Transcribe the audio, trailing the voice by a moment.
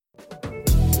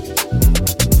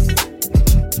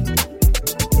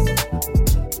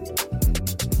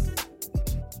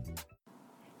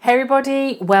Hey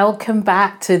everybody, welcome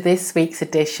back to this week's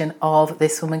edition of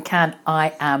This Woman Can.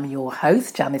 I am your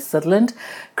host, Janice Sutherland,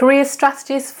 career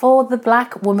strategist for the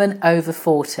Black woman over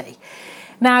 40.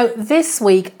 Now, this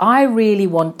week, I really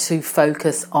want to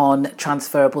focus on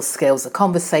transferable skills, a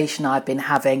conversation I've been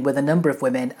having with a number of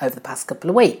women over the past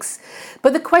couple of weeks.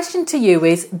 But the question to you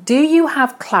is, do you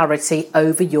have clarity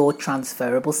over your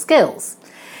transferable skills?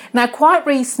 Now, quite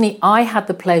recently, I had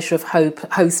the pleasure of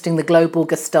hosting the Global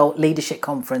Gestalt Leadership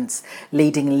Conference,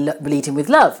 Leading with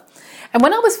Love. And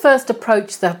when I was first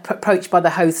approached by the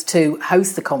host to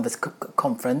host the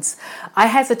conference, I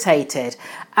hesitated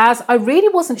as I really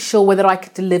wasn't sure whether I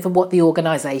could deliver what the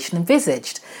organisation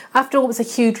envisaged. After all, it was a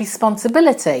huge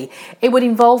responsibility. It would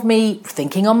involve me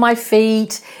thinking on my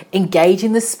feet,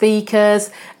 engaging the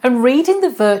speakers, and reading the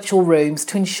virtual rooms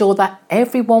to ensure that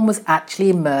everyone was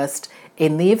actually immersed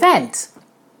in the event.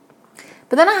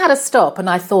 But then I had to stop and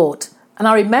I thought, and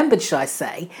I remembered, a job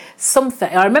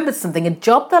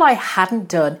that I hadn't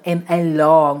done in a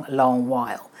long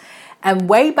while. And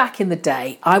way back in the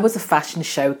day, I was a fashion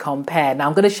show compere. Now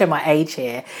I'm going to show my age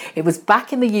here. It was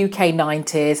back in the UK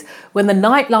 90s when the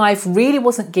nightlife really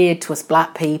wasn't geared to us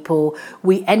black people.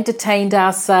 We entertained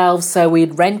ourselves, so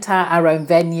we'd rent out our own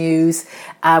venues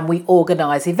and we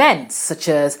organised events such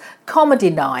as comedy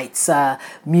nights,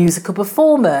 musical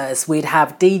performers. We'd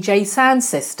have DJ sound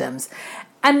systems.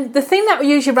 And the thing that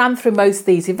usually ran through most of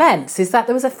these events is that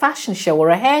there was a fashion show or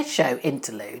a hair show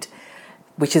interlude,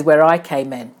 which is where I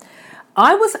came in.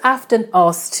 I was often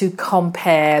asked to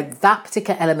compare that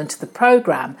particular element of the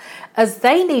programme as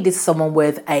they needed someone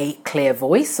with a clear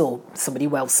voice or somebody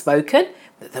well-spoken,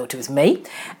 they thought it was me,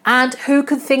 and who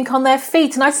could think on their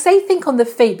feet. And I say think on the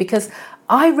feet because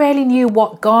I rarely knew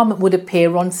what garment would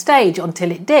appear on stage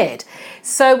until it did.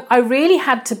 So I really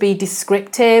had to be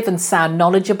descriptive and sound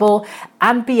knowledgeable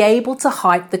and be able to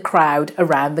hype the crowd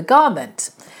around the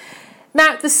garment.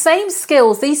 Now, these same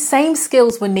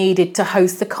skills were needed to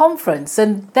host the conference,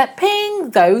 and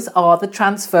those are the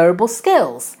transferable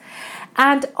skills.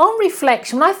 And on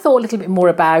reflection, when I thought a little bit more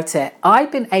about it,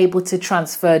 I've been able to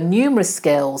transfer numerous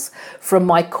skills from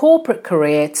my corporate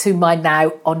career to my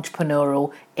now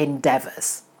entrepreneurial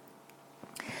endeavours.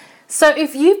 So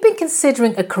if you've been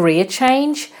considering a career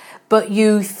change, but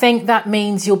you think that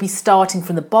means you'll be starting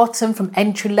from the bottom, from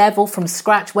entry level, from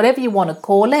scratch, whatever you want to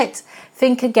call it,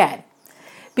 think again.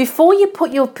 Before you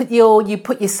put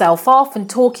yourself off and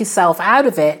talk yourself out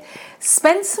of it,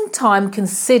 spend some time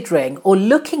considering or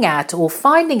looking at or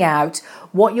finding out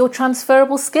what your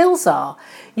transferable skills are.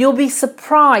 You'll be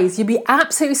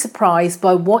absolutely surprised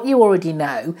by what you already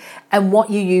know and what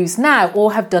you use now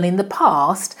or have done in the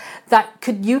past that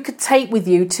you could take with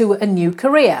you to a new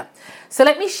career. So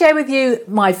let me share with you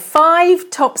my 5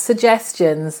 top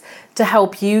suggestions to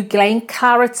help you gain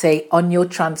clarity on your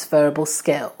transferable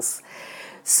skills.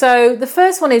 So the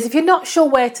first one is, if you're not sure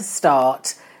where to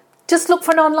start, just look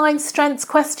for an online strengths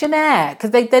questionnaire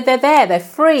because they're there, they're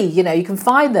free, you can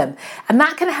find them. And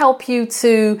that can help you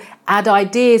to add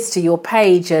ideas to your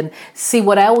page and see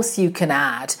what else you can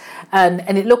add.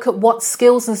 And look at what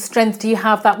skills and strengths do you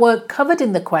have that weren't covered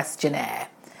in the questionnaire.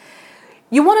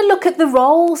 You want to look at the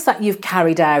roles that you've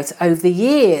carried out over the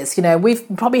years. We've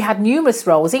probably had numerous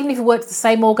roles, even if you worked at the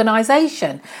same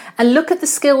organisation, and look at the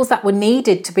skills that were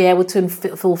needed to be able to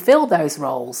fulfil those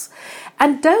roles.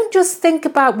 And don't just think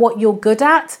about what you're good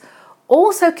at.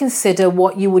 Also consider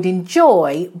what you would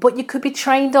enjoy, but you could be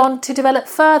trained on to develop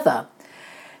further.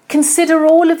 Consider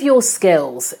all of your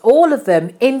skills, all of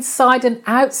them inside and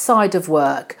outside of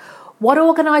work. What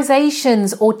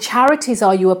organisations or charities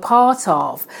are you a part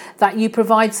of that you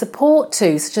provide support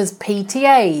to, such as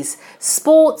PTAs,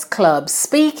 sports clubs,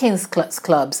 speaking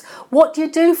clubs? What do you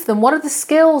do for them? What are the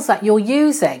skills that you're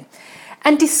using?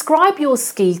 And describe your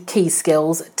key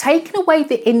skills, taking away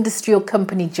the industry or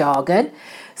company jargon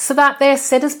so that they're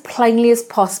said as plainly as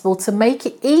possible to make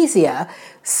it easier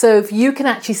so if you can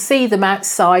actually see them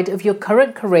outside of your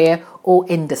current career or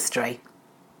industry.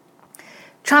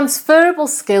 Transferable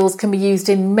skills can be used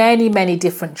in many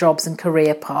different jobs and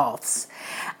career paths.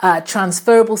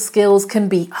 Transferable skills can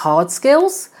be hard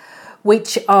skills,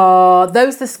 which are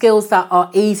the skills that are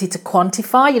easy to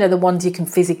quantify, the ones you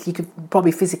could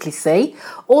probably physically see,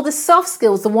 or the soft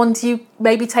skills, the ones you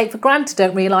maybe take for granted,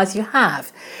 don't realise you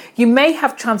have. You may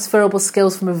have transferable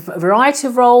skills from a variety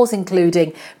of roles,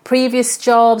 including previous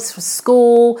jobs,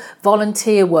 school,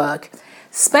 volunteer work.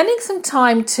 Spending some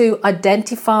time to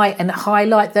identify and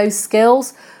highlight those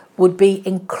skills would be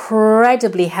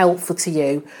incredibly helpful to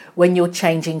you when you're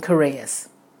changing careers.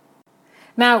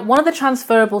 Now, one of the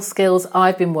transferable skills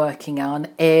I've been working on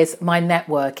is my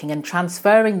networking and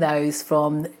transferring those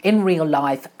from in real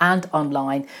life and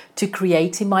online to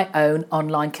creating my own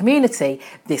online community.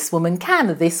 This Woman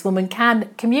Can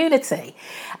community.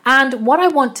 And what I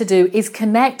want to do is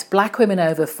connect Black women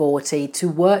over 40 to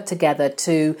work together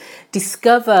to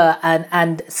discover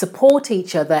and support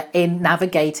each other in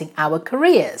navigating our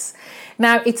careers.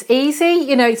 Now, it's easy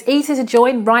to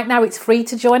join. Right now, it's free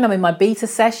to join. I'm in my beta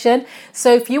session.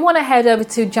 So if you want to head over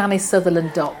to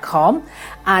janicesutherland.com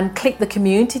and click the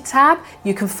community tab,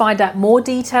 you can find out more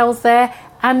details there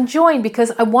and join, because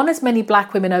I want as many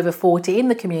Black women over 40 in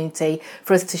the community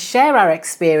for us to share our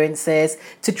experiences,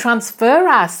 to transfer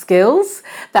our skills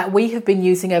that we have been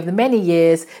using over the many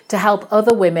years to help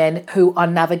other women who are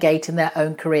navigating their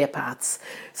own career paths.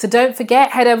 So don't forget,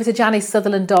 head over to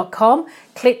janicesutherland.com,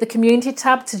 click the community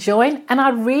tab to join, and I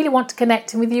really want to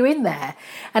connect with you in there.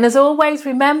 And as always,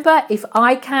 remember, if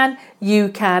I can, you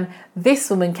can, this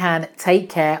woman can.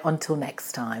 Take care until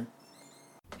next time.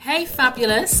 Hey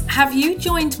fabulous, have you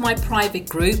joined my private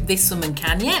group, This Woman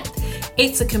Can yet?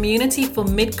 It's a community for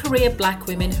mid-career Black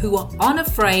women who are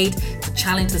unafraid to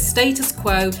challenge the status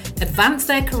quo, advance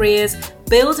their careers,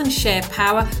 build and share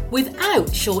power without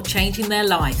shortchanging their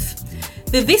life.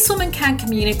 The This Woman Can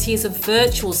community is a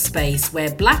virtual space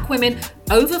where Black women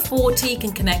over 40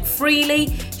 can connect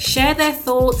freely, share their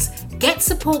thoughts, get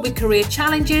support with career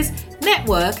challenges,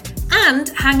 network, and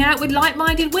hang out with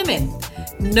like-minded women.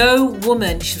 No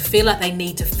woman should feel like they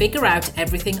need to figure out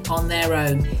everything on their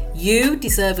own. You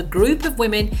deserve a group of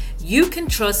women you can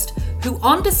trust, who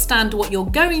understand what you're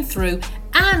going through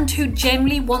and who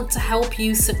genuinely want to help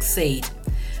you succeed.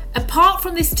 Apart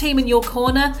from this team in your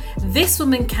corner, This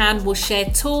Woman Can will share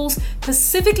tools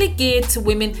specifically geared to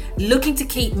women looking to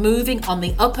keep moving on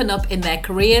the up and up in their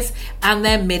careers and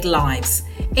their midlives.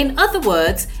 In other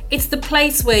words, it's the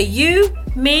place where you,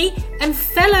 me, and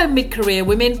fellow mid-career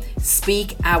women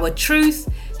speak our truth,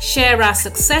 share our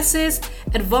successes,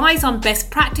 advise on best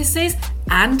practices,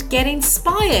 and get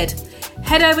inspired.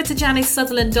 Head over to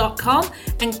janicesutherland.com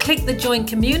and click the join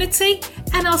community,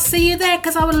 and I'll see you there,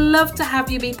 because I would love to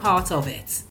have you be part of it.